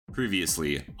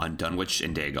Previously on Dunwich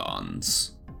and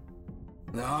Dagons.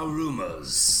 There are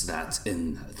rumors that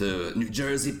in the New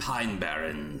Jersey Pine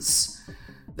Barrens,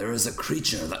 there is a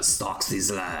creature that stalks these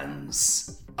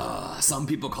lands. Some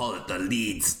people call it the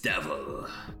Leeds Devil,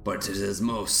 but it is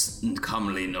most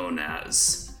commonly known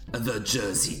as the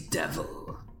Jersey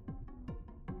Devil.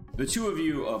 The two of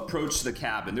you approach the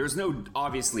cabin. There's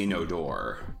obviously no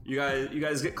door. You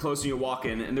guys get close and you walk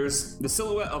in, and there's the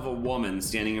silhouette of a woman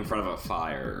standing in front of a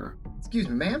fire. Excuse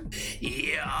me, ma'am?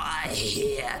 You're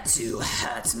here to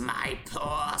hurt my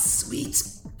poor sweet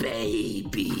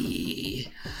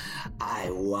baby. I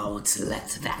won't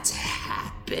let that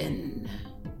happen.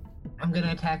 I'm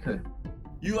gonna attack her.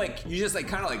 You just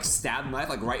kind of stab the knife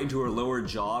right into her lower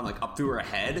jaw and up through her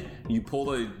head. You pull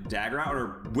the dagger out,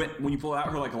 and when you pull it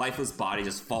out, her lifeless body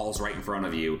just falls right in front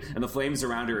of you, and the flames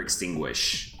around her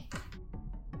extinguish.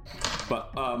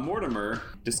 But Mortimer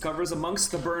discovers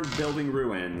amongst the burned building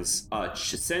ruins a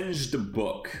singed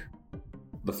book.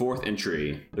 The fourth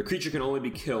entry. The creature can only be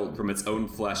killed from its own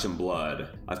flesh and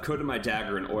blood. I've coated my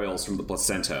dagger in oils from the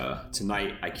placenta.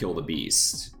 Tonight I kill the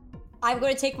beast. I'm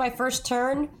going to take my first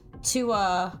turn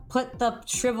to put the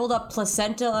shriveled up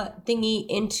placenta thingy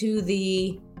into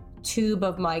the tube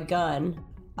of my gun.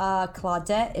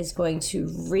 Claudette is going to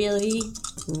really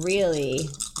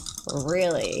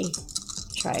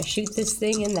try to shoot this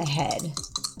thing in the head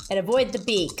and avoid the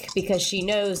beak, because she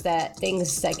knows that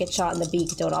things that get shot in the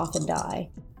beak don't often die.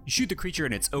 You shoot the creature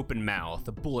in its open mouth,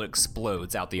 the bullet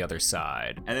explodes out the other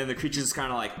side. And then the creature just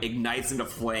kind of ignites into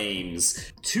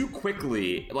flames too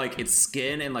quickly. Its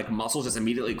skin and muscles just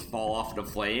immediately fall off into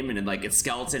flame, and then its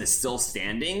skeleton is still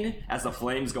standing as the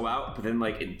flames go out, but then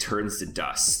it turns to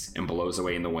dust and blows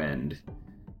away in the wind.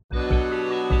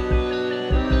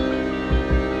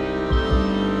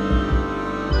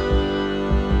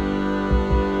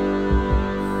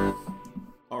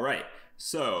 All right,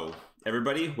 so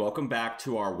everybody, welcome back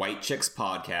to our White Chicks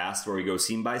podcast, where we go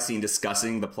scene by scene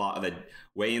discussing the plot of the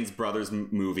Wayans Brothers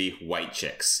movie, White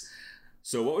Chicks.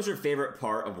 So what was your favorite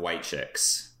part of White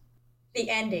Chicks? The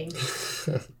ending.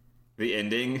 The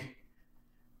ending?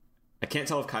 I can't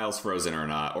tell if Kyle's frozen or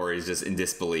not, or he's just in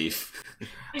disbelief.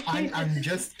 I'm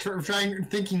just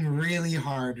thinking really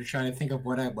hard to try to think of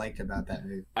what I liked about that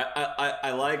movie.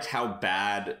 I liked how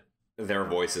bad their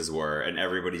voices were, and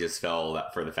everybody just fell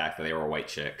for the fact that they were white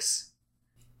chicks.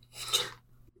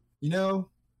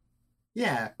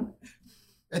 Yeah.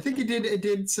 I think it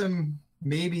did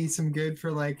maybe some good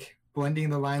for blending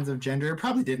the lines of gender. It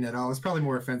probably didn't at all. It's probably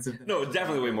more offensive than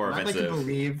definitely way more offensive. I like to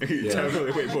believe.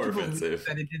 Definitely way more offensive.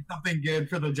 That it did something good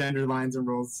for the gender lines and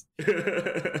rules.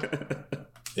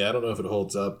 Yeah, I don't know if it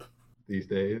holds up these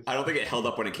days. I don't think it held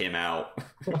up when it came out.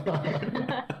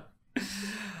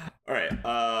 All right.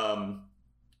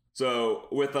 So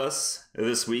with us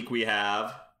this week we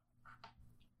have...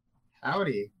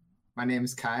 Howdy. My name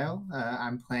is Kyle.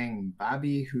 I'm playing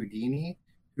Bobby Houdini,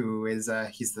 who is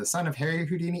he's the son of Harry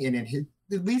Houdini, and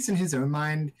at least in his own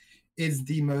mind, is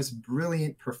the most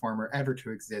brilliant performer ever to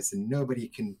exist, and nobody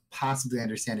can possibly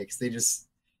understand it because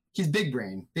he's big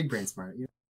brain smart.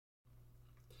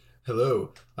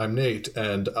 Hello, I'm Nate,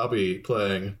 and I'll be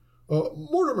playing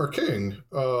Mortimer King,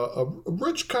 a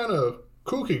rich kind of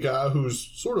kooky guy who's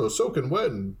sort of soaking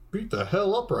wet and beat the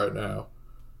hell up right now.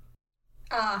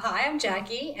 Hi, I'm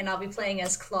Jackie, and I'll be playing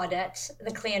as Claudette,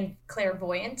 the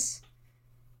clairvoyant,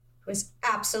 who is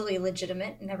absolutely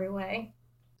legitimate in every way.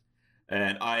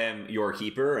 And I am your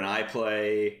keeper, and I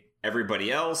play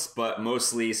everybody else, but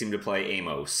mostly seem to play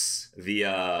Amos,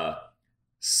 the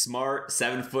smart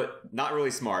 7 foot, not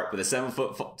really smart, but the 7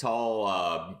 foot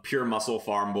tall, pure muscle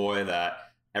farm boy that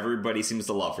everybody seems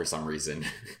to love for some reason.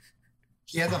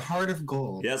 He has a heart of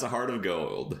gold. He has a heart of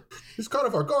gold. He's kind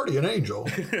of our guardian angel.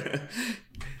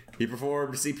 He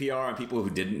performed CPR on people who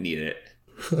didn't need it.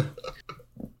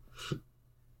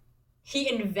 He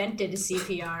invented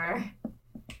CPR.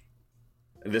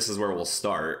 This is where we'll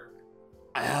start.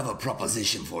 I have a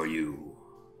proposition for you.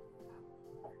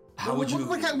 How would you...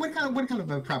 What kind of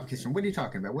a proposition? What are you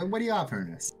talking about? What are you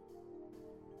offering us?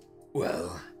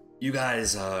 Well, you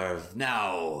guys have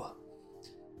now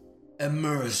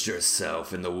immersed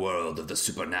yourself in the world of the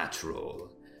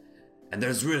supernatural, and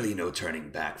there's really no turning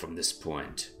back from this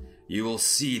point. You will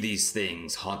see these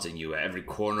things haunting you at every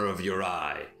corner of your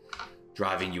eye,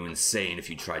 driving you insane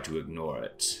if you try to ignore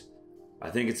it.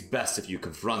 I think it's best if you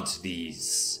confront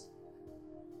these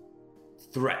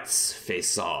threats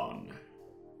face on.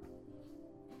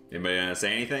 Anybody gonna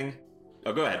say anything?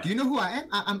 Oh, go ahead. Do you know who I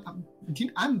am?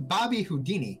 I'm Bobby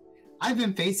Houdini. I've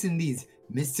been facing these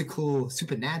mystical,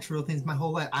 supernatural things my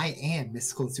whole life. I am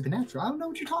mystical and supernatural. I don't know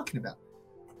what you're talking about.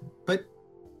 But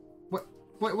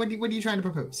What are you trying to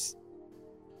propose?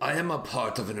 I am a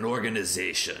part of an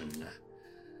organization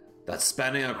that's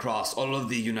spanning across all of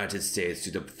the United States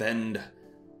to defend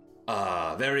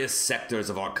various sectors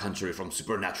of our country from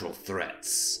supernatural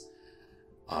threats.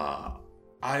 I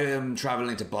am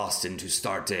traveling to Boston to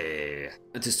start the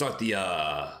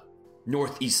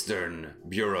Northeastern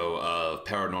Bureau of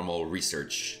Paranormal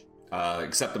Research.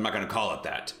 Except I'm not going to call it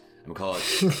that. I'm going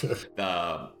to call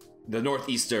it the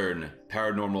Northeastern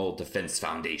Paranormal Defense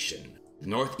Foundation. The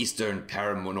Northeastern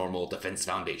Paranormal Defense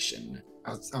Foundation.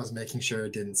 I was making sure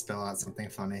it didn't spell out something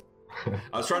funny.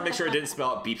 I was trying to make sure it didn't spell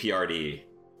out BPRD.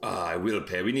 I will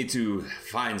pay. We need to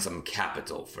find some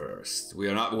capital first. We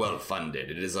are not well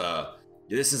funded.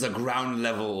 This is a ground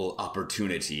level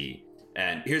opportunity.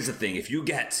 And here's the thing, if you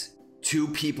get 2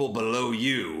 people below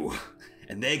you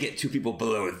and they get 2 people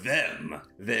below them,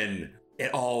 then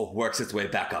it all works its way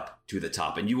back up to the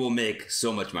top and you will make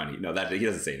so much money. No, that he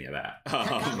doesn't say any of that.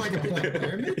 Kind of like a big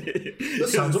pyramid?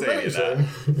 This sounds amazing.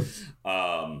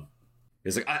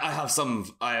 He's like, I have some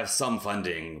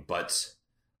funding, but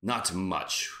not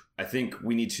much. I think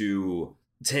we need to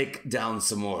take down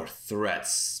some more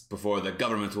threats before the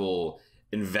government will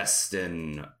invest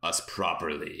in us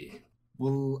properly.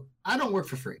 Well, I don't work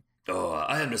for free. Oh,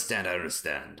 I understand.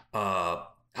 How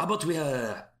about we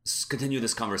continue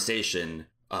this conversation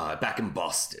back in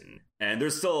Boston? And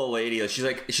there's still a lady,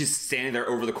 she's standing there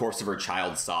over the corpse of her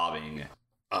child sobbing.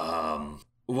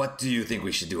 What do you think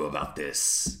we should do about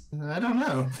this? I don't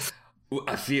know.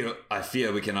 I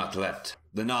fear we cannot let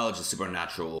the knowledge of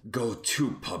supernatural go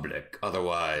too public.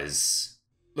 Otherwise,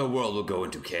 the world will go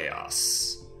into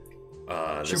chaos.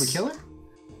 Should we kill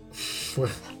her?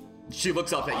 She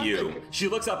looks up at you.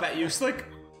 She's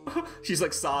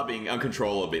like sobbing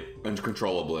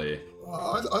uncontrollably.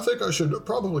 I think I should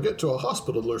probably get to a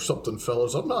hospital or something,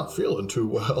 fellas. I'm not feeling too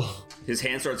well. His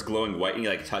hand starts glowing white, and he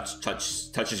like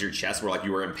touches your chest where like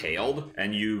you were impaled,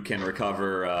 and you can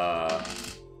recover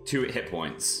 2 hit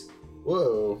points.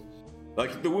 Whoa.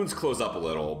 Like the wounds close up a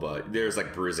little, but there's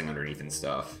like bruising underneath and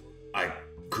stuff. I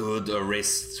could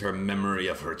erase her memory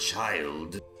of her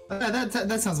child.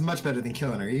 That sounds much better than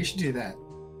killing her. You should do that.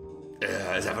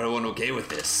 Is everyone okay with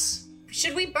this?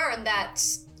 Should we burn that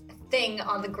thing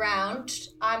on the ground?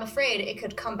 I'm afraid it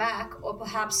could come back or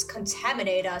perhaps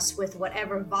contaminate us with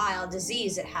whatever vile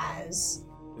disease it has.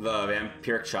 The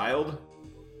vampiric child?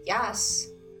 Yes.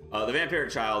 The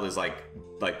vampiric child is like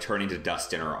turning to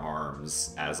dust in her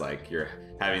arms as like you're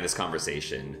having this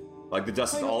conversation. Like the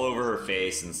dust is all over her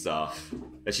face and stuff.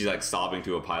 And she's like sobbing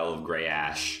to a pile of gray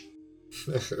ash.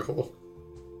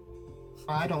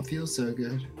 I don't feel so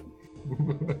good.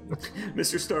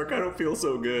 Mr. Stark, I don't feel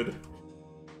so good.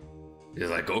 He's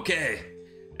like, okay.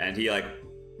 And he like,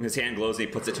 his hand glows and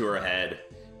he puts it to her head.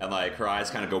 And like her eyes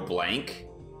kind of go blank.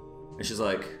 And she's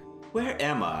like, where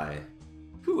am I?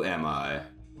 Who am I?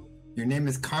 Your name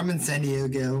is Carmen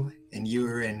Sandiego, and you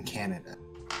are in Canada.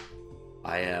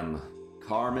 I am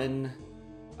Charmin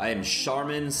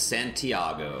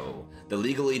Santiago, the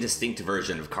legally distinct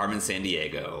version of Carmen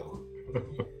Sandiego.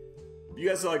 You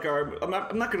guys are. I'm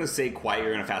not gonna say quiet.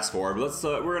 You're gonna fast forward, but let's.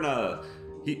 We're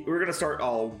gonna start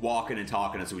all walking and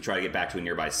talking as we try to get back to a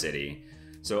nearby city.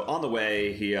 So on the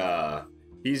way,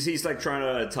 he's like trying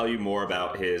to tell you more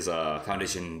about his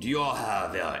Foundation. Do you all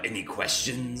have any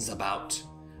questions about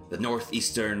the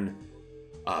Northeastern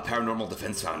Paranormal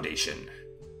Defense Foundation?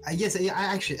 Yes,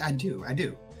 I do.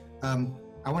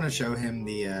 I want to show him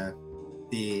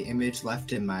the image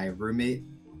left in my roommate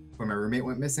when my roommate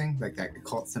went missing, like that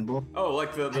occult symbol. Oh,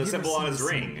 like the symbol on his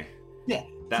ring. Yeah.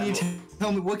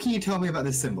 What can you tell me about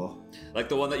this symbol? Like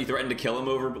the one that you threatened to kill him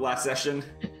over last session?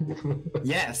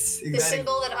 Yes, exactly. The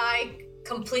symbol that I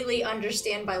completely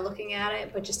understand by looking at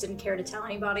it, but just didn't care to tell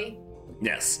anybody.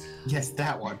 Yes. Yes,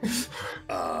 that one.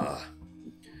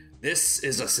 This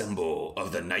is a symbol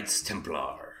of the Knights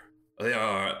Templar. They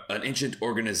are an ancient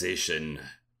organization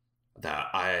that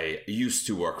I used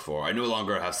to work for. I no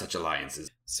longer have such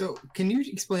alliances. So, can you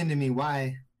explain to me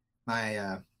why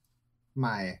my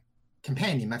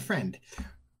companion, my friend,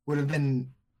 would have been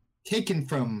taken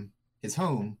from his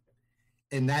home,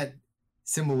 and that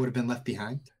symbol would have been left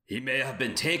behind? He may have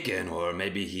been taken, or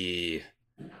maybe he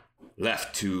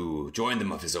left to join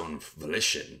them of his own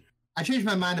volition. I changed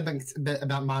my mind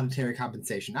about monetary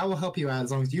compensation. I will help you out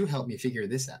as long as you help me figure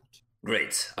this out.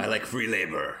 Great. I like free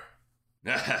labor.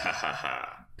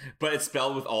 But it's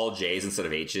spelled with all J's instead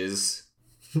of H's.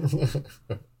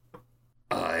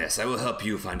 Yes, I will help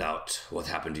you find out what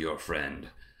happened to your friend.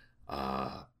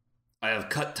 I have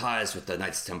cut ties with the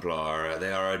Knights Templar.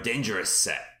 They are a dangerous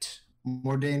sect.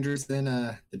 More dangerous than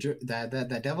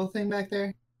that devil thing back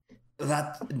there?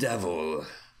 That devil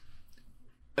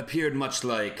appeared much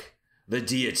like the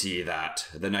deity that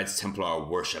the Knights Templar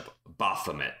worship,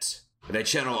 Baphomet. They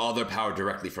channel all their power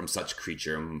directly from such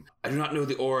creature. I do not know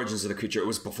the origins of the creature. It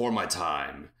was before my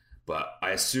time, but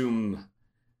I assume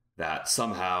that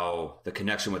somehow the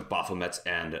connection with Baphomet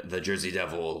and the Jersey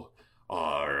Devil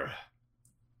are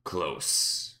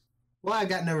close. Well, I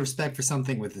got no respect for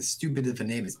something with as stupid of a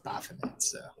name as Baphomet,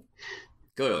 so.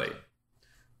 Clearly.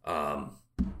 I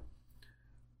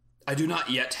do not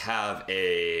yet have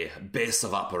a base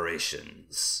of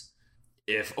operations.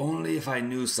 If I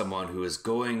knew someone who is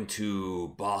going to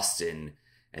Boston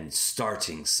and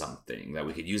starting something that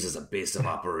we could use as a base of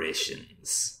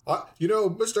operations.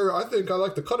 Mister, I think I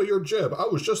like the cut of your jib. I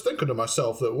was just thinking to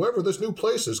myself that wherever this new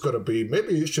place is going to be,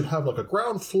 maybe it should have like a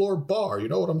ground floor bar. You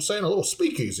know what I'm saying? A little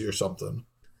speakeasy or something.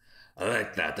 I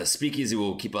like that. The speakeasy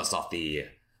will keep us off the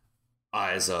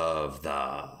eyes of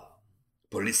the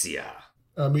policia.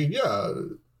 I mean, yeah,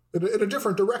 in a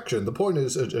different direction. The point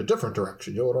is a different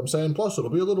direction. You know what I'm saying? Plus, it'll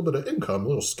be a little bit of income, a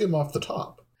little skim off the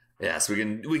top. Yes, we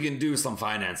can do some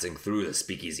financing through the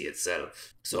speakeasy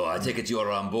itself. So I take it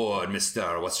you're on board,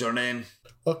 Mr. What's your name?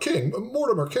 King.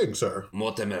 Mortimer King, sir.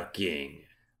 Mortimer King.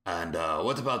 And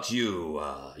what about you,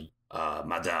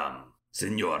 Madame?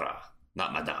 Senora,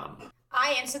 not Madame.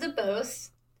 I answer to both.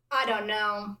 I don't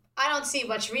know. I don't see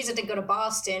much reason to go to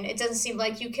Boston. It doesn't seem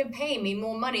like you can pay me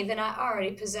more money than I already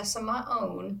possess on my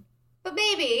own. But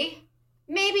maybe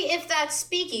if that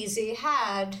speakeasy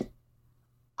had,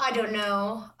 I don't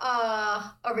know,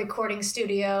 a recording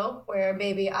studio where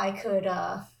maybe I could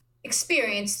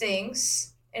experience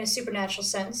things in a supernatural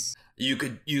sense. You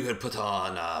could put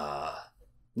on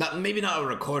not a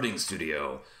recording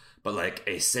studio, but like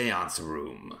a seance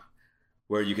room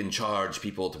where you can charge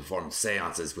people to perform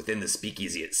seances within the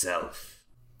speakeasy itself.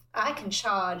 I can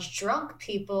charge drunk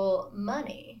people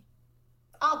money.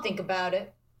 I'll think about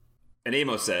it. And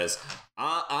Amos says,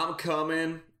 I'm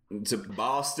coming to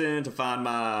Boston to find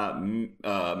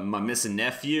my missing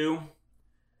nephew.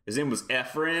 His name was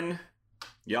Ephraim.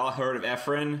 Y'all heard of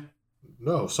Ephraim?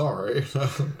 No, sorry.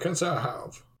 Can't say I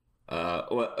have.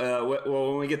 Well,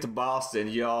 when we get to Boston,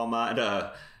 y'all might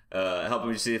help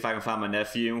me see if I can find my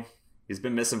nephew. He's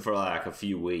been missing for like a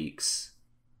few weeks.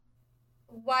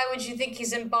 Why would you think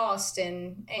he's in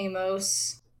Boston,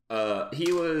 Amos?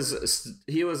 He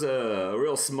was a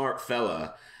real smart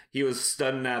fella. He was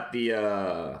studying at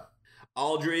the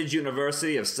Aldridge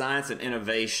University of Science and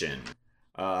Innovation.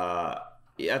 I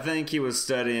think he was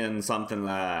studying something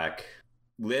like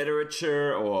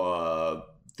literature or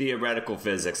theoretical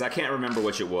physics. I can't remember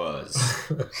which it was.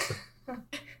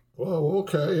 Well,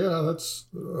 okay, yeah, that's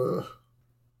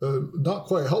not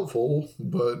quite helpful,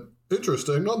 but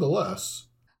interesting nonetheless.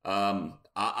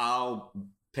 I'll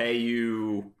pay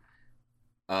you.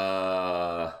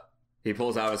 He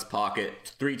pulls out of his pocket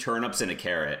 3 turnips and a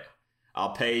carrot.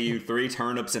 I'll pay you 3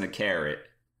 turnips and a carrot.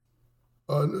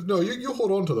 No, you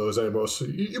hold on to those, Amos.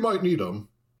 You might need them.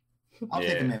 I'll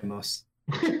take them, Amos.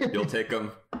 You'll take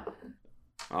them.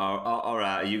 All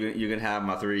right, you can have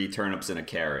my 3 turnips and a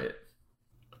carrot.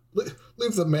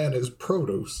 Leave the man his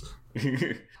produce.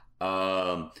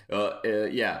 Yeah.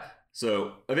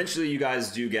 So eventually, you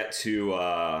guys do get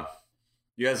to.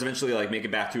 You guys eventually make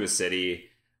it back to a city.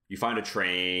 You find a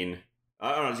train.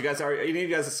 I don't know. Are any of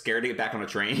you guys scared to get back on a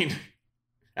train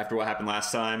after what happened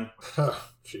last time?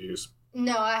 Jeez.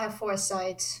 No, I have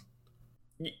foresight.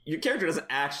 Your character doesn't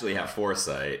actually have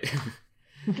foresight.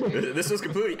 This was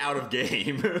completely out of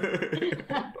game.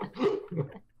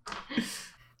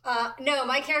 No,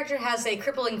 my character has a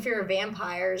crippling fear of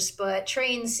vampires, but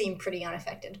trains seem pretty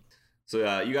unaffected.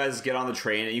 So you guys get on the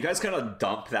train, and you guys kind of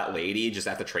dump that lady just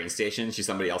at the train station. She's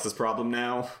somebody else's problem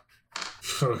now.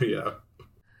 Oh, yeah.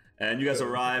 And you guys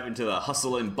arrive into the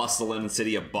hustling, bustling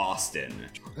city of Boston.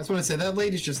 That's what I said. That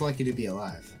lady's just lucky to be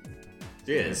alive.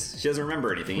 She is. She doesn't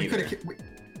remember anything either.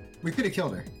 We could have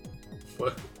killed her.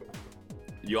 What?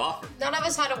 You offered. None of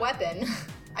us had a weapon.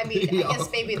 I mean, Yeah. I guess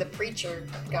maybe the preacher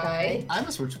guy. I'm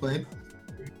a switchblade.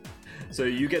 So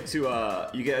you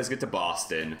guys get to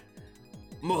Boston.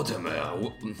 Mortimer,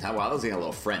 Wow, that was getting a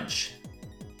little French.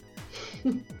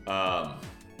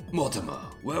 Mortimer,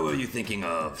 where were you thinking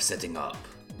of setting up?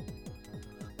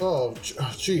 Oh,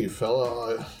 gee,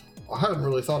 fella, I hadn't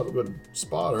really thought of a good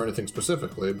spot or anything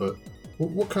specifically, but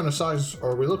what kind of size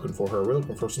are we looking for here? Are we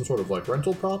looking for some sort of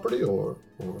rental property, or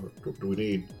do we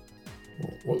need...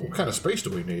 What kind of space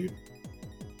do we need?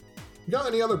 You got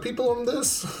any other people on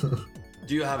this?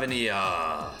 Do you have any, do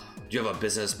you have a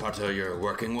business partner you're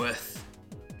working with?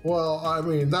 Well, I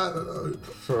mean, that's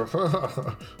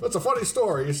a funny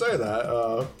story, you say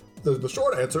that. The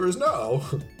short answer is no.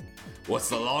 What's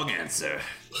the long answer?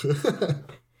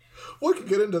 We could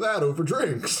get into that over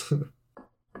drinks. All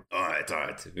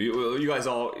right. You guys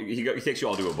all, he takes you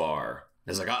all to a bar.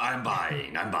 It's like, I'm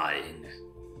buying.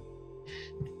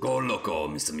 Go loco,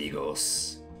 mis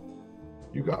amigos.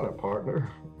 You got it,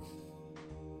 partner.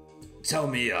 Tell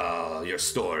me your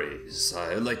stories.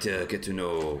 I'd like to get to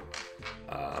know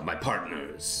my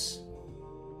partners.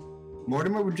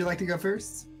 Mortimer, would you like to go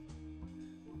first?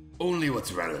 Only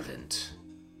what's relevant.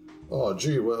 Oh,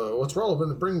 gee, well, what's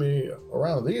relevant to bring me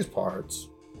around these parts?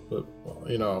 But,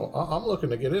 you know, I'm looking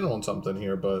to get in on something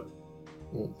here, but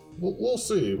we'll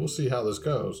see. We'll see how this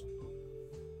goes.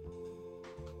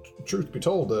 Truth be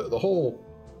told, the whole...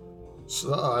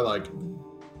 I, like,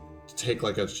 take,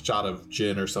 like, a shot of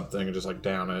gin or something and just, like,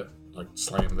 down it. Like,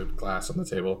 slam the glass on the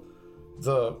table.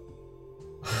 The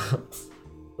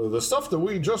stuff that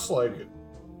we just, like,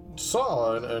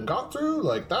 saw and got through,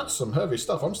 like, that's some heavy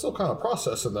stuff. I'm still kind of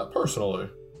processing that personally.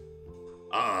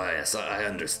 Yes, I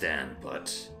understand,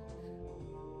 but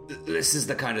this is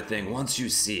the kind of thing, once you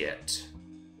see it,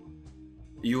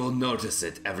 you will notice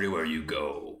it everywhere you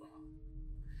go.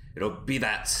 It'll be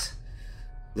that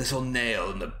little nail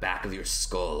in the back of your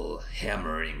skull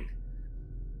hammering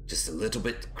just a little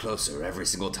bit closer every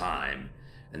single time,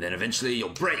 and then eventually you'll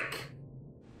break.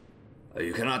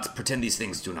 You cannot pretend these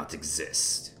things do not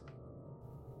exist.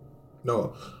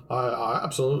 No, I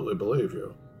absolutely believe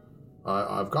you.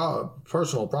 I've got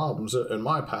personal problems in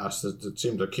my past that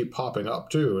seem to keep popping up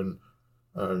too,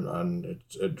 and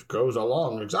it goes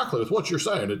along exactly with what you're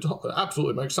saying. It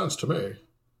absolutely makes sense to me.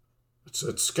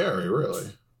 It's scary,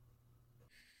 really.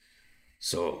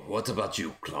 So, what about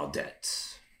you,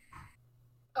 Claudette?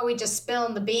 Are we just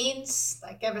spilling the beans?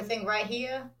 Like everything right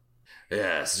here?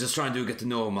 Yes, just trying to get to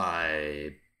know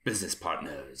my business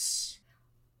partners.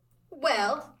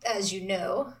 Well, as you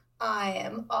know, I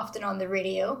am often on the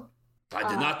radio. I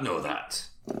did not know that.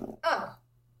 Oh,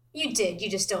 you did. You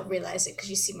just don't realize it because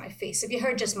you see my face. If you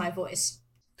heard just my voice.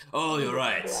 Oh, you're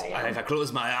right. If I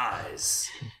close my eyes,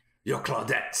 you're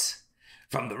Claudette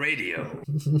from the radio.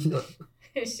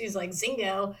 She's like,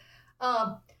 Zingo.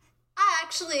 I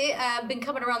actually have been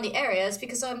coming around the areas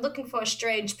because I'm looking for a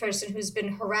strange person who's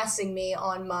been harassing me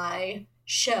on my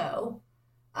show.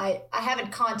 I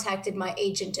haven't contacted my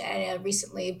agent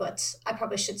recently, but I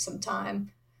probably should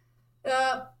sometime.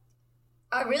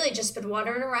 I've really just been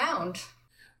wandering around.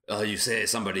 You say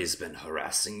somebody's been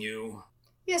harassing you?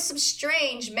 Yes, some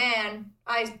strange man,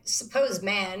 I suppose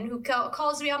man, who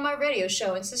calls me on my radio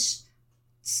show and says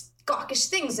gawkish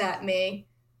things at me.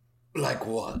 Like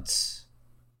what?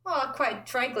 Well, quite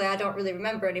frankly, I don't really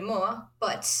remember anymore,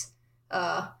 but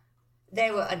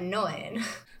they were annoying.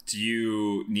 Do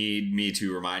you need me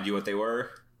to remind you what they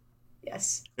were?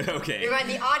 Yes. Okay. Remind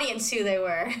the audience who they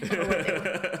were. Or what they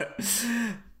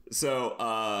were.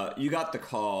 So, you got the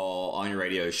call on your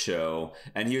radio show,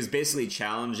 and he was basically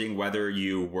challenging whether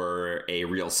you were a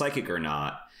real psychic or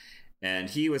not. And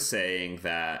he was saying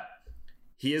that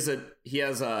he has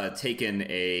taken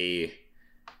a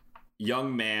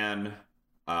young man,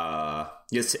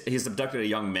 he's abducted a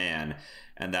young man,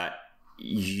 and that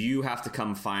you have to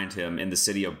come find him in the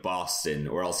city of Boston,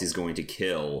 or else he's going to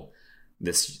kill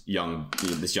this young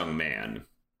man.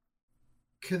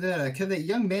 Could that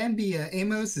young man be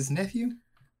Amos's nephew?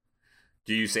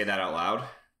 Do you say that out loud?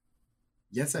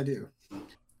 Yes, I do.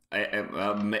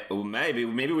 Maybe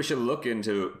we should look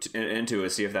into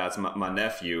it, see if that's my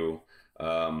nephew.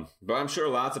 But I'm sure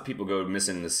lots of people go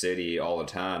missing in the city all the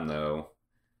time, though.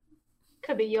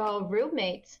 Could be your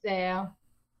roommates there.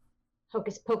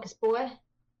 Hocus Pocus boy.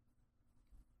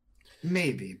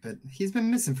 Maybe, but he's been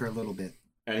missing for a little bit.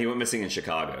 And he went missing in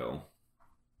Chicago.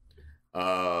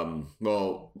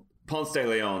 Well, Ponce de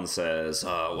Leon says,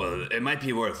 well, it might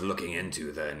be worth looking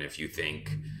into then if you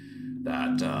think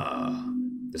that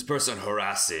this person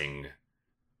harassing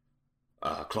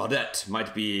Claudette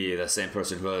might be the same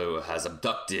person who has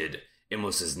abducted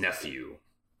Imos's nephew.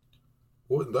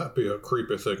 Wouldn't that be a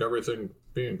creepy thing? Everything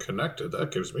being connected,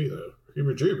 that gives me the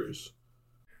heebie-jeebies.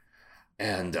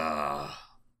 And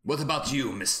what about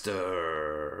you,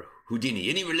 Mr. Houdini?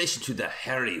 Any relation to the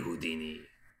Harry Houdini?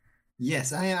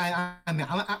 Yes, I'm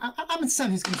a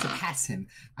son who's going to surpass him.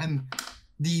 I'm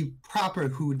the proper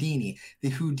Houdini, the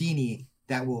Houdini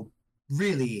that will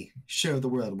really show the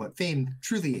world what fame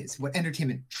truly is, what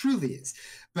entertainment truly is.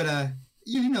 But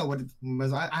you know what it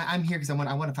was. I'm here because I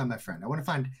want to find my friend. I want to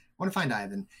find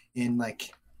Ivan. And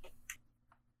like,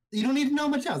 you don't need to know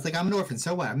much else. Like, I'm an orphan,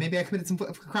 so what? Maybe I committed some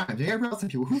crimes. Maybe I robbed some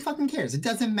people. Who fucking cares? It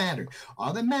doesn't matter.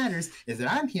 All that matters is that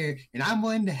I'm here and I'm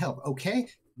willing to help. Okay?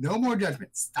 No more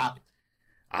judgment. Stop it.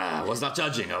 I was not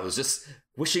judging. I was just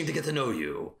wishing to get to know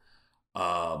you.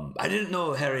 I didn't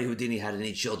know Harry Houdini had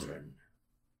any children.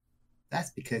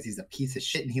 That's because he's a piece of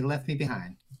shit and he left me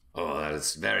behind. Oh, that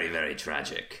is very, very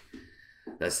tragic.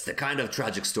 That's the kind of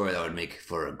tragic story that would make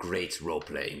for a great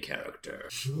role-playing character.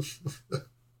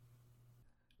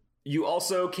 You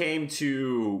also came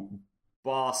to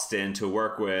Boston to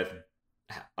work with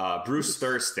Bruce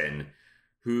Thurston,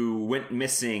 who went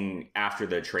missing after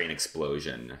the train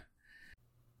explosion.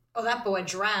 Oh, that boy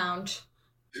drowned.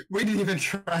 We didn't even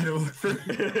try to look for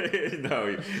him.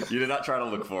 No, you did not try to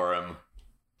look for him.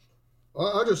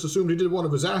 I just assumed he did one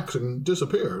of his acts and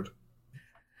disappeared.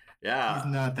 Yeah.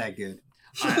 He's not that good.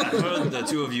 I heard the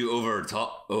two of you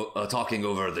talking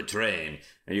over the train,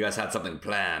 and you guys had something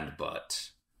planned, but...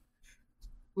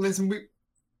 Listen, we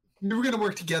were going to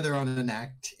work together on an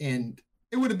act, and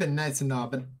it would have been nice and all,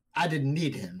 but I didn't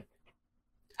need him.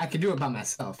 I could do it by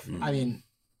myself. I mean,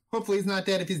 hopefully he's not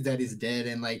dead. If he's dead, he's dead,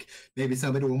 and, like, maybe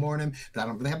somebody will mourn him, but I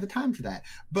don't really have the time for that.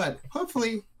 But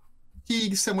hopefully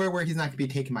he's somewhere where he's not going to be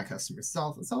taking my customers.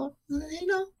 So, you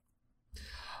know.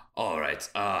 All right.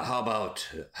 How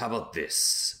about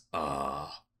this? No,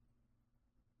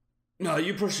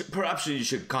 perhaps you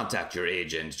should contact your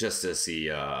agent just to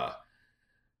see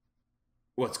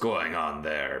what's going on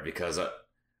there, because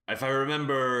if I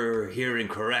remember hearing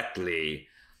correctly,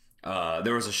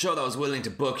 there was a show that was willing to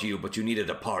book you, but you needed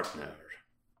a partner.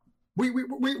 Wait,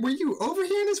 were you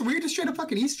overhearing this? Or were you just straight up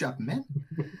fucking eavesdropping, man?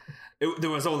 There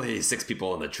was only 6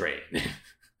 people on the train.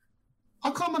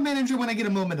 I'll call my manager when I get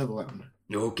a moment alone.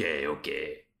 Okay.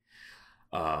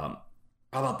 How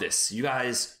about this? You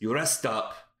guys, you rest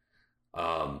up.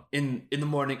 In the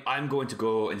morning, I'm going to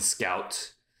go and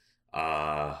scout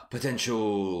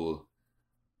potential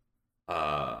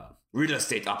real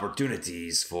estate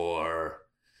opportunities for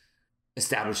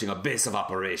establishing a base of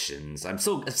operations. I'm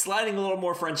sliding a little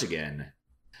more French again.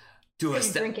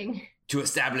 Drinking. To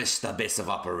establish the base of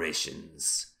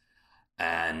operations.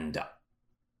 And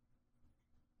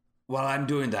while I'm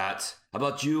doing that, how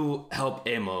about you help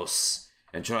Amos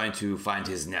in trying to find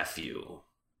his nephew?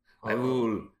 I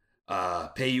will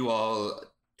pay you all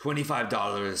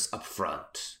 $25 up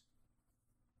front.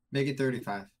 Make it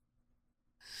 35.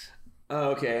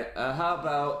 Okay, how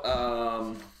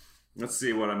about, let's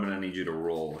see what I'm going to need you to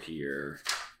roll here.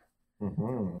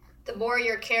 Mm-hmm. The more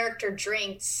your character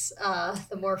drinks,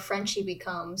 the more French he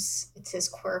becomes. It's his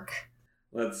quirk.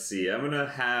 Let's see, I'm going to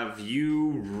have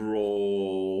you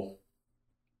roll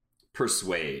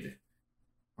Persuade.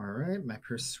 All right, my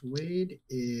Persuade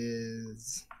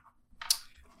is...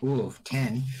 Ooh,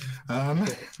 10.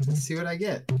 Let's see what I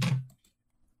get.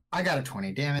 I got a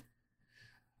 20, damn it.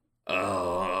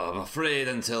 I'm afraid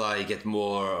until I get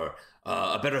more,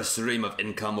 a better stream of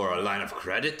income or a line of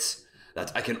credit,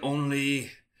 that I can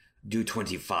only do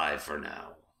 25 for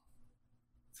now.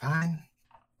 Fine.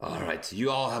 All right, you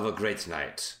all have a great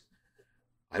night.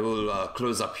 I will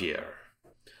close up here.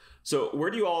 So, where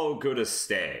do you all go to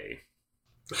stay?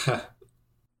 I'm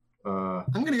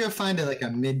gonna go find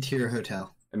a mid-tier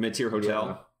hotel. A mid-tier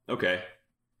hotel? Yeah. Okay.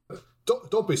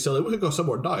 Don't be silly. We could go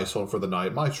somewhere nice for the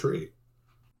night. My treat.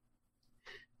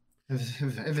 If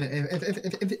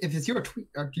it's your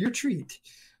treat,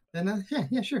 then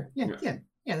yeah, sure, yeah,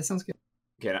 that sounds good.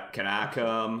 Can I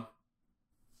come?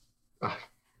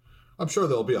 I'm sure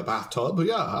there'll be a bathtub, but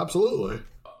yeah, absolutely.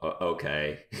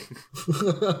 Okay.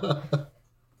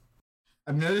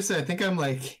 I've noticed that I think I'm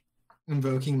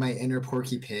invoking my inner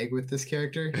Porky Pig with this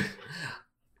character.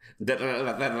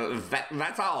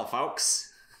 That's all,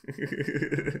 folks.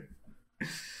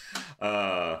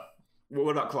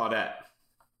 What about Claudette?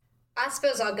 I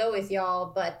suppose I'll go with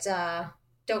y'all, but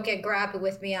don't get grabby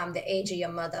with me. I'm the age of your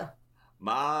mother.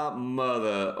 My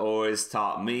mother always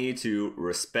taught me to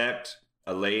respect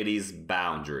a lady's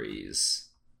boundaries.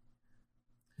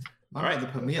 My mother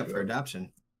put me up for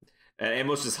adoption. And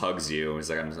Amos just hugs you.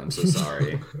 He's like, I'm so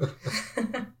sorry.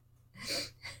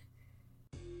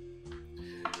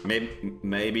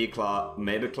 Maybe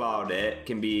Claudette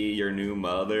can be your new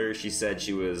mother. She said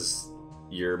she was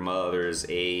your mother's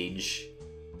age.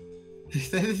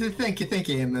 Thank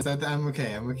you, Amos. I'm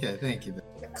okay, thank you.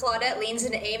 Claudette leans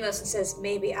into Amos and says,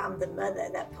 maybe I'm the mother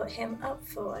that put him up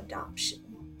for adoption.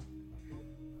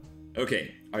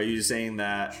 Okay, are you saying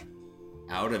that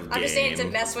out of game? I'm just saying to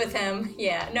mess with him.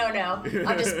 Yeah, no.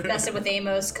 I'm just messing with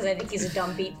Amos because I think he's a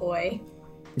dumb beat boy.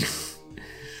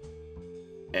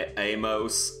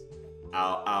 Amos,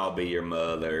 I'll be your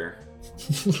mother.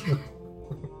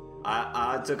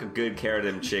 I took a good care of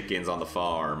them chickens on the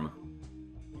farm.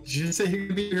 Did you say you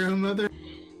could be your own mother?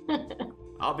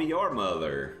 I'll be your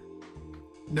mother.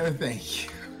 No, thank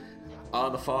you.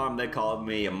 On the farm, they called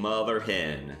me a mother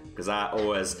hen because I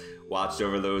always watched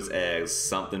over those eggs.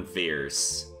 Something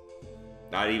fierce.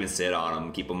 I'd even sit on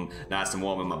them, keep them nice and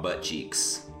warm in my butt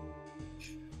cheeks.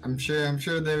 I'm sure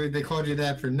they called you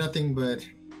that for nothing but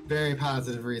very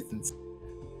positive reasons.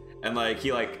 And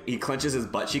he clenches his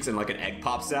butt cheeks and like an egg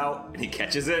pops out and he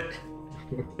catches it.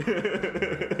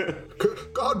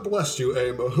 God bless you,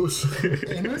 Amos.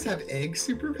 Amos have egg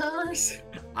superpowers?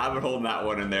 I've been holding that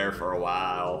one in there for a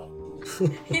while.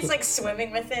 He's like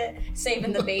swimming with it,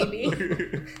 saving the baby.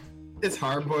 It's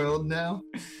hard-boiled now.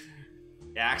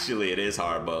 Actually, it is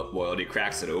hard boiled. He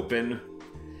cracks it open,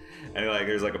 and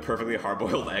there's like a perfectly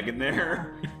hard-boiled egg in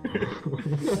there.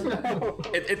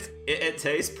 It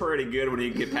tastes pretty good when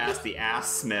you get past the ass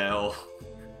smell.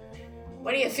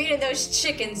 What are you feeding those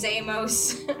chickens,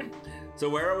 Amos? So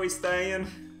where are we staying?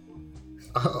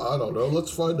 I don't know. Let's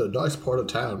find a nice part of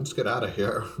town. Let's get out of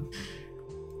here.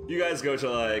 You guys go to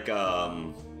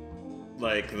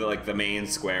the main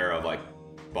square of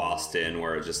Boston,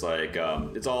 where it's just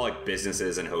it's all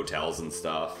businesses and hotels and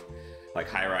stuff, like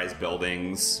high-rise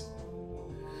buildings.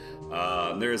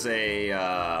 There's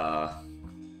a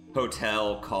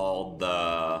hotel called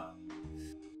the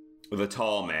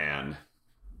Tall Man.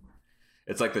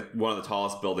 It's one of the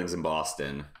tallest buildings in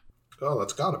Boston. Oh,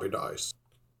 that's gotta be nice.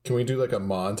 Can we do a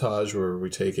montage where we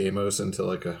take Amos into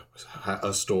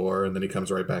a store and then he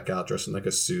comes right back out dressed in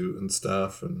a suit and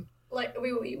stuff, and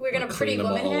we're gonna Pretty clean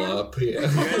them Woman all him? up?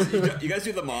 Yeah. You guys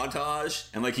do the montage,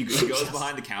 and he goes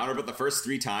behind the counter, but the first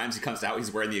 3 times he comes out,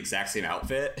 he's wearing the exact same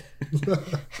outfit.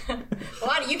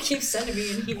 Why do you keep sending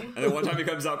me in here? And then one time he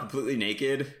comes out completely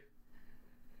naked,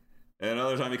 and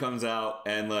another time he comes out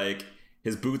and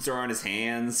his boots are on his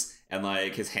hands, and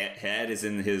his head is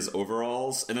in his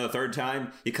overalls. And then the third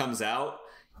time he comes out,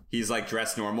 he's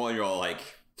dressed normal, and you're all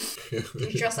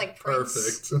He's dressed like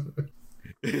Prince. Perfect.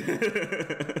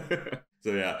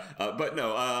 So yeah, but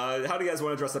no. How do you guys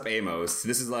want to dress up Amos?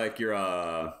 This is your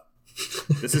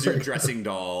your dressing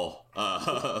doll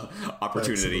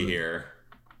opportunity. Excellent. Here.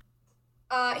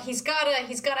 He's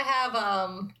gotta have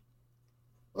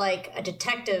a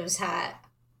detective's hat.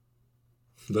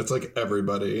 That's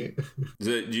everybody.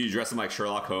 Do you dress him like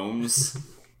Sherlock Holmes?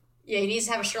 Yeah, he needs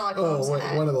to have a Sherlock Holmes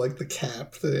hat. One of the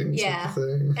cap things. Yeah,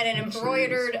 thing. And an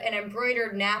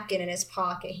embroidered napkin in his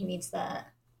pocket. He needs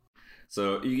that.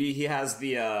 So he has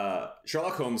the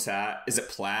Sherlock Holmes hat. Is it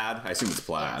plaid? I assume it's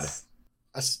plaid. Yes.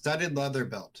 A studded leather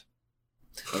belt.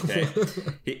 Okay.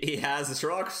 he has the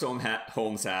Sherlock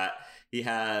Holmes hat. He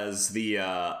has the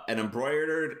an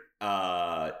embroidered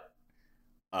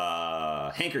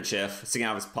handkerchief sticking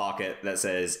out of his pocket that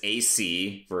says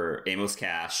AC for Amos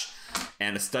Cash,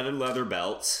 and a studded leather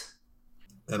belt.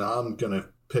 And I'm gonna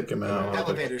pick him out.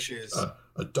 Elevator shoes.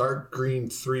 A dark green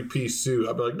 3-piece suit.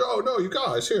 I'll be like, no, you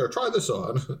guys, here, try this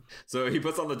on. So he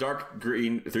puts on the dark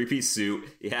green 3-piece suit.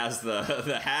 He has the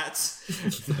hats,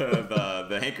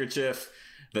 the handkerchief,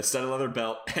 the studded leather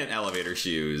belt, and elevator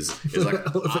shoes. He's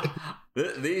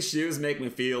these shoes make me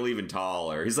feel even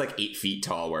taller. He's 8 feet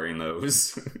tall wearing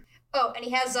those. Oh, and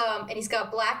he's got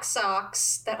black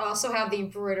socks that also have the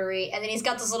embroidery, and then he's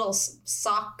got those little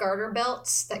sock garter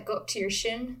belts that go up to your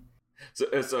shin.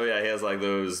 So yeah, he has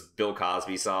those Bill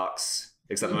Cosby socks,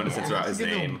 except when it sits around his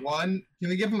name. Can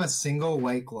we give him a single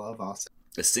white glove also?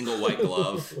 A single white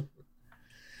glove.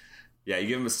 Yeah, you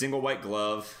give him a single white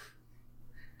glove,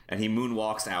 and he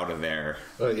moonwalks out of there.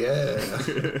 Oh yeah.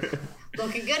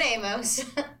 Looking good, Amos.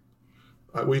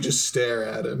 We just stare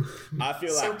at him. I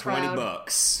feel So like proud.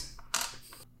 $20.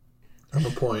 I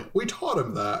have a point. We taught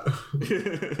him that.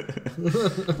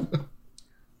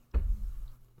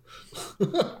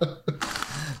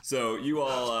 So you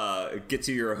all get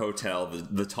to your hotel,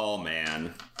 the Tall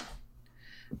Man,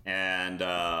 and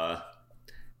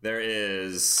there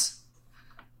is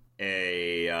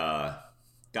a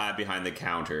guy behind the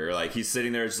counter. He's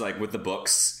sitting there just with the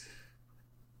books,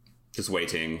 just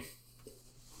waiting.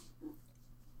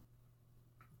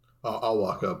 I'll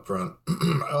walk up front.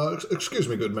 Excuse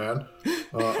me, good man.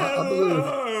 I believe.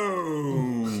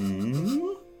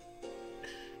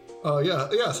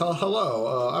 Yes.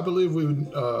 Hello. I believe we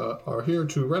are here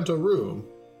to rent a room.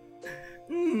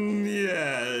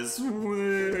 Yes.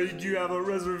 Do you have a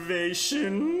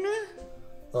reservation?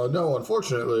 No,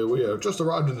 unfortunately, we have just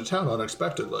arrived into town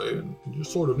unexpectedly and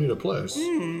just sort of need a place.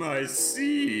 I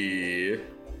see.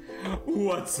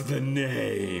 What's the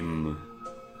name?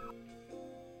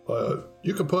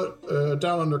 You could put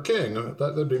down under King.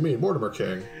 That'd be me, Mortimer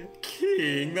King.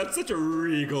 King? That's such a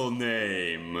regal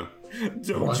name.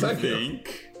 Don't you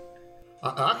think?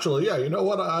 Actually, yeah, you know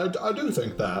what? I do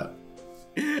think that.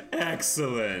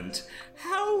 Excellent.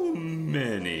 How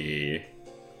many?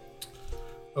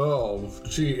 Oh,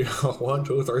 gee. 1,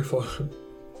 2, 3, 4.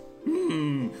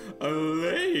 A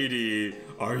lady.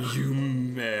 Are you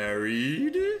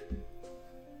married?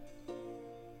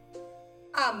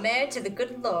 I'm married to the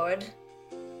good Lord.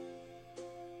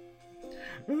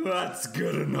 That's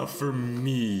good enough for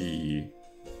me.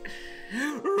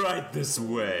 Right this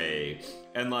way.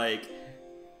 And like,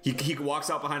 he walks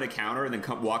out behind a counter and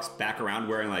then walks back around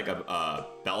wearing like a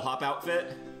bellhop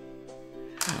outfit.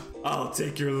 I'll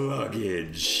take your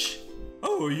luggage.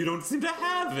 Oh, you don't seem to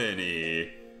have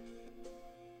any.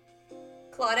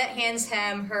 Claudette hands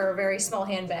him her very small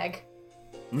handbag.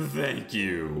 Thank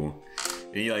you.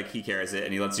 And he carries it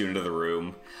and he lets you into the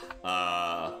room.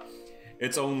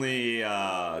 It's only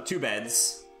 2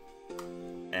 beds,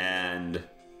 and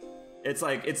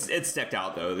it's decked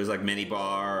out though. There's like mini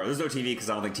bar. There's no TV because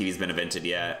I don't think TV's been invented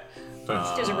yet.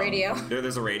 There's a radio.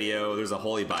 There's a radio. There's a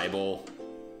Holy Bible.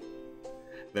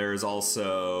 There's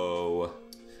also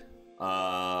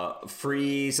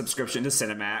free subscription to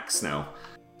Cinemax. No.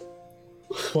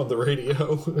 On the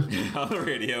radio. On the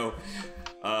radio.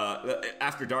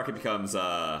 After dark, it becomes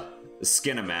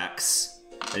Skinemax,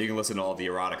 and you can listen to all the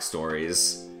erotic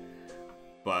stories.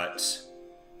 But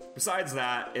besides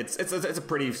that, it's a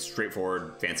pretty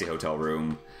straightforward, fancy hotel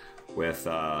room with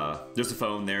there's a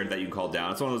phone there that you can call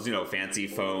down. It's one of those fancy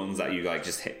phones that you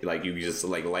just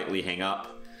lightly hang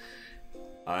up.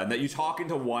 And that you talk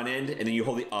into one end and then you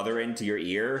hold the other end to your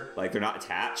ear, like they're not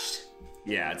attached.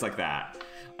 Yeah, it's like that.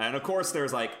 And of course,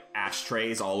 there's like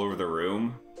ashtrays all over the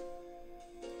room.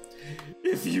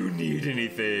 If you need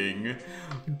anything,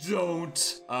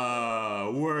 don't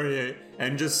worry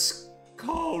and just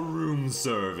call room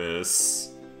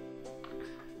service.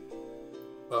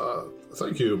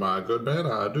 Thank you, my good man.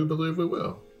 I do believe we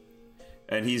will.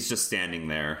 And he's just standing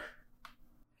there.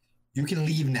 You can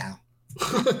leave now.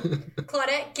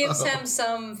 Claudette gives him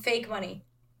some fake money.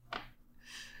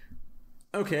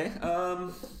 Okay,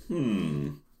 I'm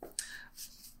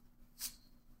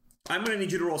gonna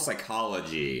need you to roll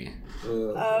psychology.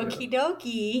 Okie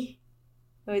dokie.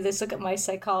 Let me just look at my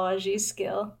psychology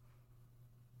skill.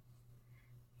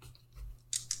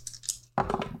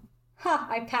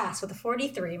 I passed with a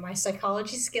 43. My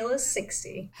psychology skill is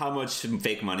 60. How much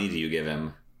fake money do you give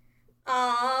him?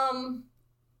 I'm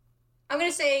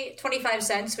gonna say 25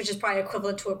 cents, which is probably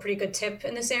equivalent to a pretty good tip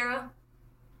in this era.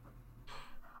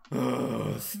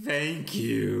 Oh, thank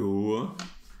you.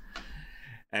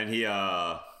 And he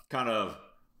kind of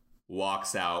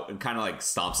walks out and kind of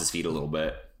stomps his feet a little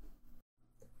bit.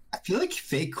 I feel like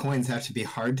fake coins have to be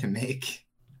hard to make.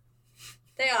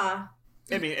 They are.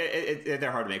 I mean,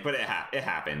 they're hard to make, but it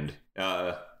happened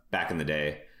back in the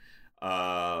day.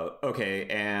 Okay,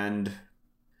 and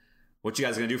what you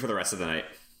guys gonna do for the rest of the night?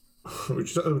 We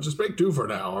just make do for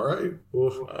now, all right?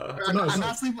 I'm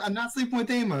not sleeping with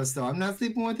Amos, though. I'm not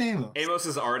sleeping with Amos. Amos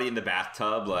is already in the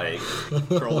bathtub,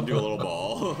 curled into a little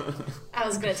ball. I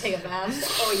was gonna take a bath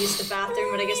or use the bathroom,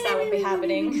 but I guess that won't be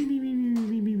happening.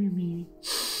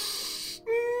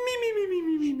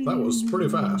 That was pretty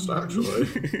fast, actually.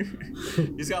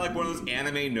 He's got one of those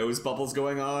anime nose bubbles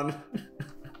going on.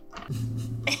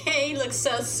 He looks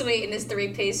so sweet in his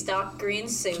 3-piece dark green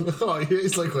suit. Oh,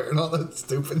 he's wearing all that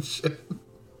stupid shit.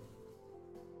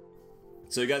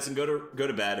 So you guys can go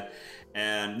to bed,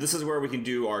 and this is where we can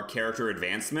do our character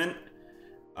advancement.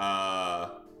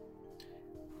 Oh,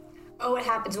 it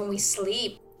happens when we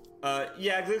sleep.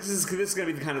 Yeah, this is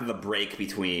gonna be kind of the break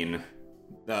between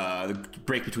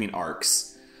arcs.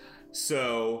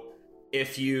 So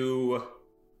if you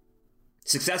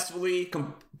successfully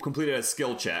completed a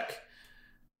skill check,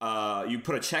 you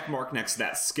put a check mark next to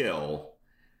that skill.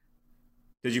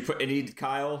 Did you put any,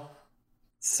 Kyle?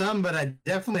 Some, but I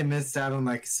definitely missed out on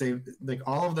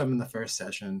all of them in the first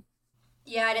session.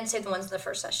 Yeah, I didn't save the ones in the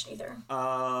first session either.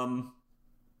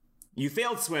 You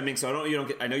failed swimming, so I know you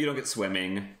don't get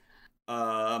swimming.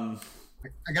 I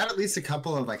got at least a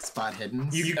couple of spot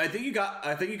hiddens. I think you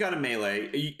got a melee.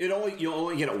 You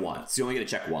only get it once. You only get a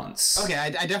check once. Okay, I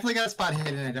definitely got a spot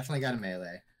hidden. I definitely got a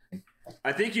melee.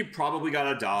 I think you probably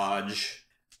got a dodge.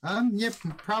 Yep,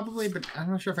 probably, but I'm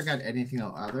not sure if I got anything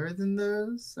other than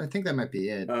those. I think that might be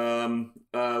it.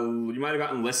 You might have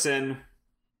gotten listen.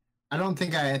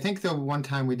 I think the one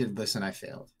time we did listen, I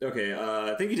failed. Okay,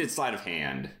 I think you did sleight of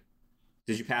hand.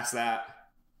 Did you pass that?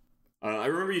 I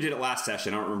remember you did it last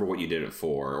session. I don't remember what you did it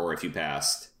for, or if you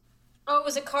passed. Oh, it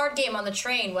was a card game on the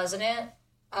train, wasn't it?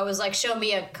 I was show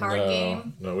me a card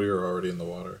game. No, we were already in the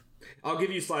water. I'll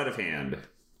give you sleight of hand.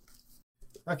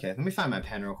 Okay, let me find my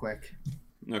pen real quick.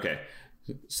 Okay,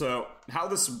 so how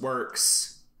this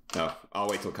works... Oh, I'll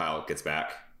wait till Kyle gets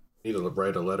back. Need to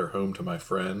write a letter home to my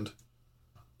friend.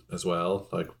 as well,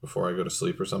 like before I go to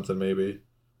sleep or something, maybe.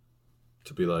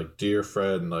 To be like, dear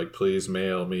friend, like, please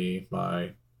mail me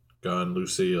my gun,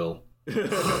 Lucille. You can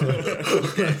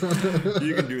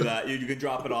do that. You can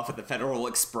drop it off at the Federal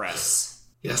Express.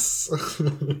 Yes.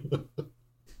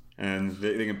 And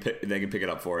they can pick it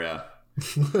up for you.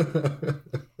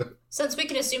 Since we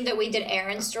can assume that we did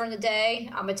errands during the day,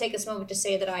 I'm going to take this moment to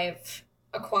say that I have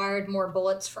acquired more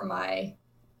bullets for my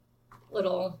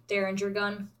little Derringer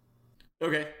gun.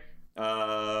 Okay.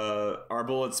 Are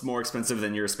bullets more expensive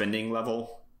than your spending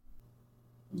level?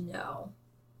 No.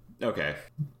 Okay.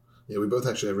 Yeah, we both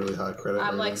actually have really high credit.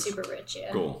 I'm like ratings. super rich,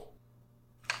 yeah. Cool.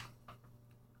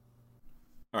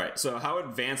 All right, so how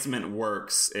advancement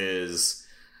works is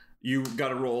you got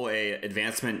to roll a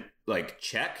advancement like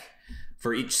check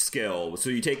for each skill. So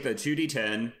you take the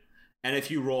 2d10, and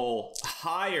if you roll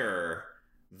higher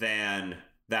than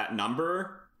that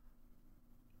number,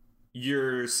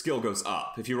 your skill goes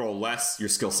up. If you roll less, your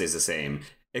skill stays the same.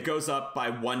 It goes up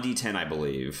by 1d10, I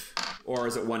believe. Or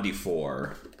is it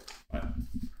 1d4?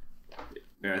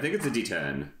 Yeah, I think it's a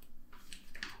d10.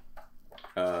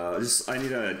 I need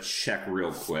to check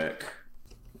real quick.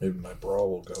 Maybe my brawl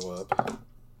will go up.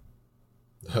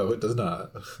 No, it does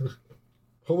not.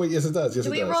 Oh wait, yes it does. Yes,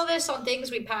 Do it we does. roll this on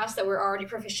things we passed that we're already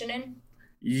proficient in?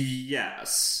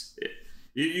 Yes.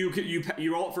 You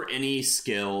roll it for any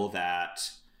skill that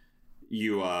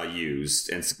you used,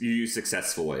 and you used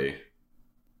successfully.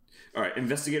 All right,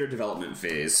 investigator development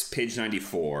phase, page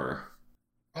 94.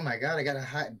 Oh my god, I got a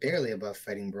high, barely above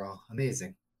fighting brawl.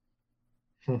 Amazing.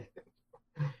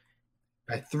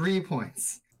 By 3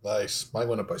 points. Nice. Mine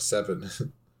went up by 7.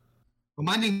 Well,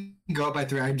 mine didn't go up by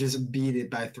 3. I just beat it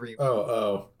by 3.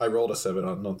 Oh. I rolled a 7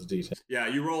 on the D10. Yeah,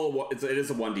 you roll. It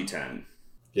is a 1d10.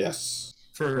 Yes.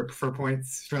 For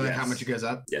points, for like Yes. how much it goes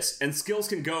up. Yes, and skills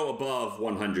can go above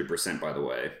 100%. By the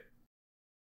way.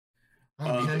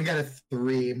 Oh man, I got a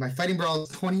 3. My fighting brawl is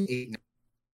 28.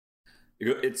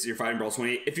 It's your fighting brawl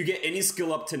 20. If you get any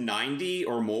skill up to 90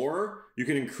 or more, you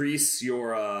can increase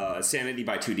your sanity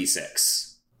by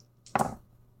 2d6.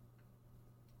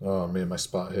 Oh man, my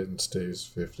spot hidden stays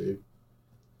 50.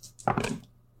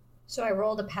 So I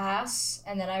roll the pass,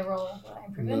 and then I roll what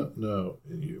I'm proven? No.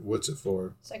 What's it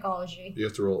for? Psychology. You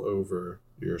have to roll over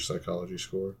your psychology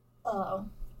score. Oh.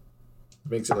 It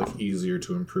makes it like easier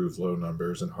to improve low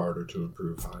numbers and harder to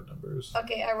improve high numbers.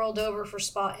 Okay, I rolled over for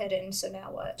spot hidden, so now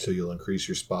what? So you'll increase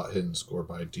your spot hidden score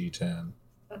by D10.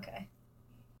 Okay.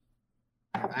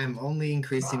 I'm only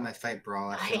increasing my fight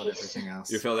brawl. I failed Nice. everything else.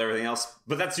 You failed everything else,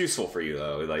 but that's useful for you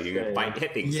though. Like you can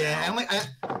hit things. Yeah,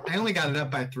 now. I only got it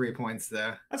up by 3 points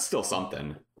though. That's still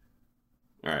something.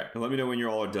 All right, let me know when you're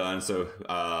all done, so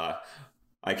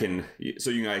I can. So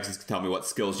you guys can tell me what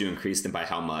skills you increased and by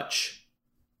how much.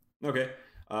 Okay.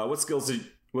 What skills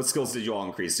did you all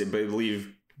increase? I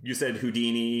believe you said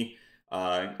Houdini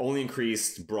only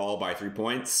increased Brawl by 3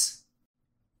 points.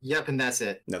 Yep, and that's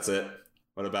it. That's it.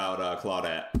 What about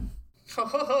Claudette?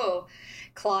 Oh,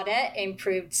 Claudette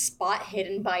improved spot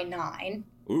hidden by 9,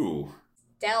 Ooh.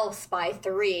 stealth by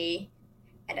 3,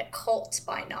 and occult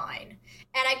by 9. And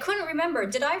I couldn't remember,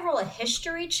 did I roll a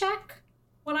history check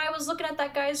when I was looking at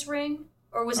that guy's ring?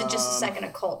 Or was it just a second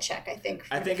occult check, I think?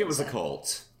 I think it was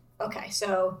occult. Okay,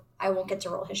 so I won't get to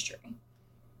roll history.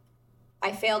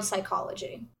 I failed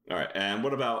psychology. All right, and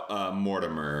what about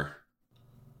Mortimer?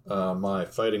 My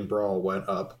fighting brawl went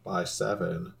up by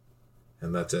 7,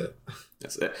 and that's it.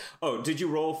 That's it. Oh, did you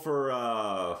roll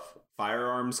for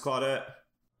firearms, Claudette?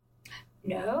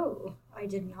 No, I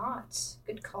did not.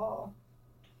 Good call.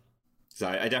 So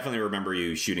I definitely remember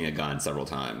you shooting a gun several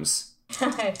times.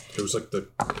 It was like the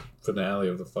finale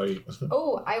of the fight.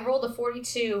 Oh, I rolled a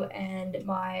 42 and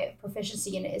my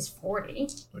proficiency in it is 40.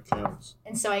 That counts.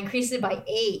 And so I increased it by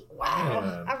 8. Wow.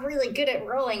 Man. I'm really good at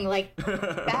rolling like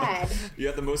bad. You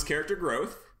have the most character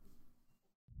growth.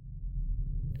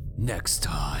 Next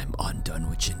time on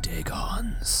Dunwich and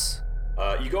Dagons.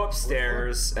 You go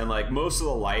upstairs and like most of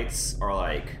the lights are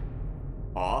like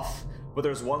off, but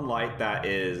there's one light that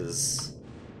is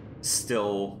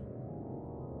still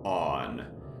on.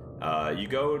 You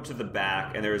go to the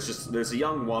back and there's a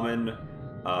young woman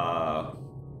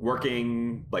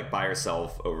working like by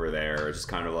herself over there, just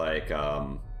kind of like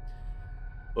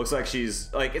looks like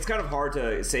she's like, it's kind of hard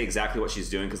to say exactly what she's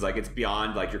doing because like it's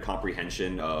beyond like your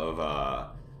comprehension of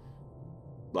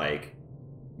like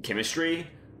chemistry.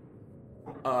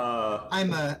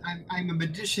 I'm a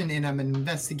magician and I'm an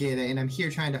investigator and I'm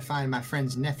here trying to find my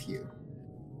friend's nephew.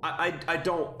 I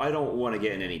don't want to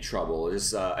get in any trouble.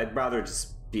 Just I'd rather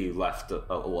just be left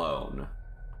alone.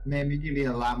 Man, you're gonna be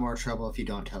in a lot more trouble if you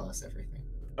don't tell us everything.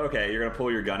 Okay, you're gonna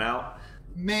pull your gun out.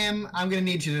 Ma'am, I'm gonna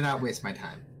need you to not waste my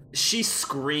time. She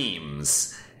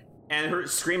screams, and her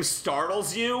scream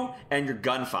startles you, and your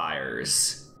gun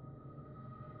fires.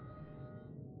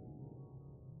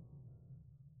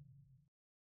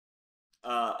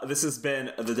 This has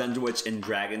been the Dungeon Witch and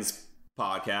Dragons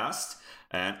podcast,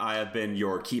 and I have been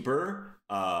your keeper,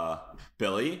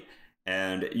 Billy.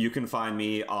 And you can find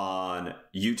me on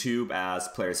YouTube as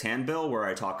Player's Handbill, where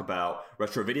I talk about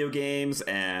retro video games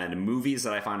and movies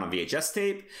that I find on VHS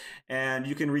tape. And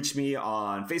you can reach me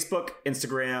on Facebook,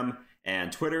 Instagram,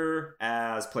 and Twitter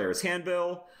as Player's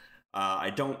Handbill. I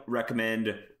don't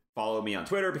recommend follow me on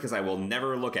Twitter because I will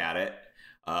never look at it.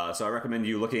 So I recommend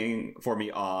you looking for me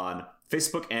on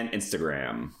Facebook and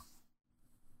Instagram.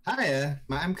 Hi,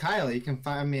 I'm Kyle. You can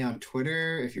find me on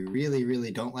Twitter if you really, really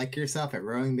don't like yourself at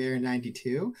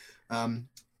RowingBear92. I'm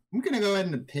going to go ahead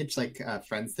and pitch like a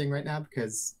Friends thing right now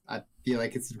because I feel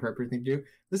like it's an appropriate thing to do.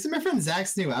 Listen to my friend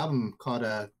Zach's new album called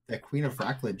The Queen of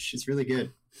Rockledge. It's really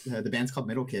good. The band's called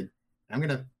Middle Kid. I'm going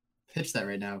to pitch that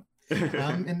right now.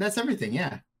 And that's everything,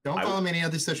 yeah. Don't follow me on any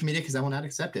other social media because I will not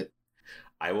accept it.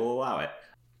 I will allow it.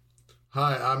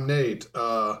 Hi, I'm Nate.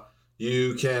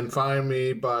 You can find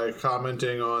me by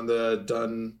commenting on the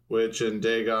Dunwich and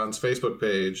Dagon's Facebook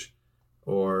page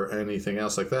or anything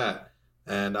else like that.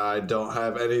 And I don't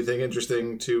have anything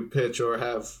interesting to pitch or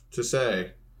have to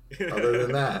say other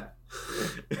than that.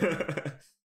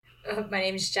 My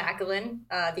name's Jacqueline.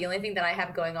 The only thing that I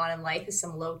have going on in life is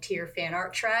some low-tier fan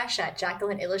art trash at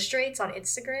Jacqueline Illustrates on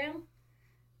Instagram.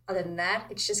 Other than that,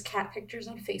 it's just cat pictures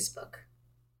on Facebook.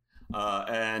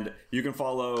 And you can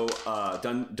follow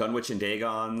Dunwich and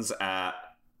Dagons at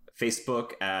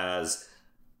Facebook and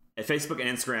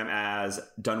Instagram as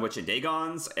Dunwich and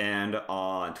Dagons, and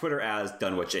on Twitter as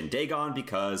Dunwich and Dagon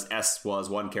because S was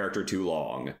one character too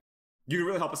long. You can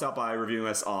really help us out by reviewing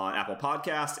us on Apple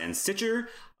Podcasts and Stitcher.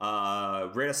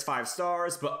 Rate us 5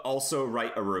 stars, but also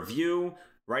write a review.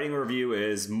 Writing a review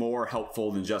is more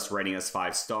helpful than just writing us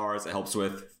 5 stars. It helps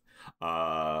with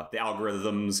the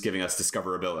algorithms giving us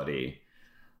discoverability.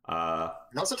 And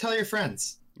also tell your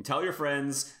friends. Tell your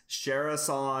friends, share us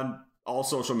on all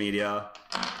social media,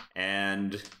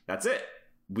 and that's it.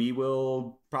 We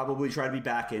will probably try to be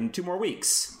back in 2 more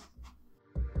weeks.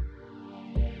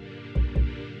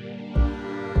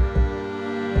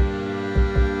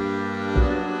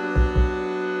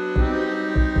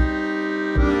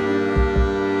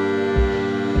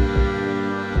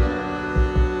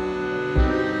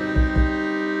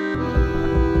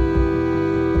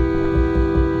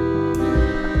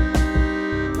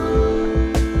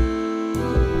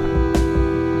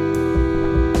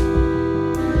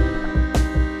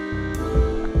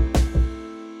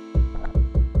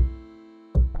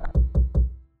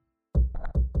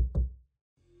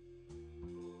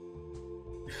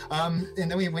 And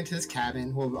then we went to this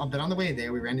cabin. Well, but on the way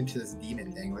there, we ran into this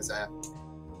demon thing. It was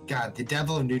the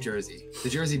devil of New Jersey. The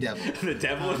Jersey Devil. The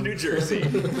devil of New Jersey.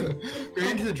 We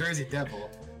ran into the Jersey Devil.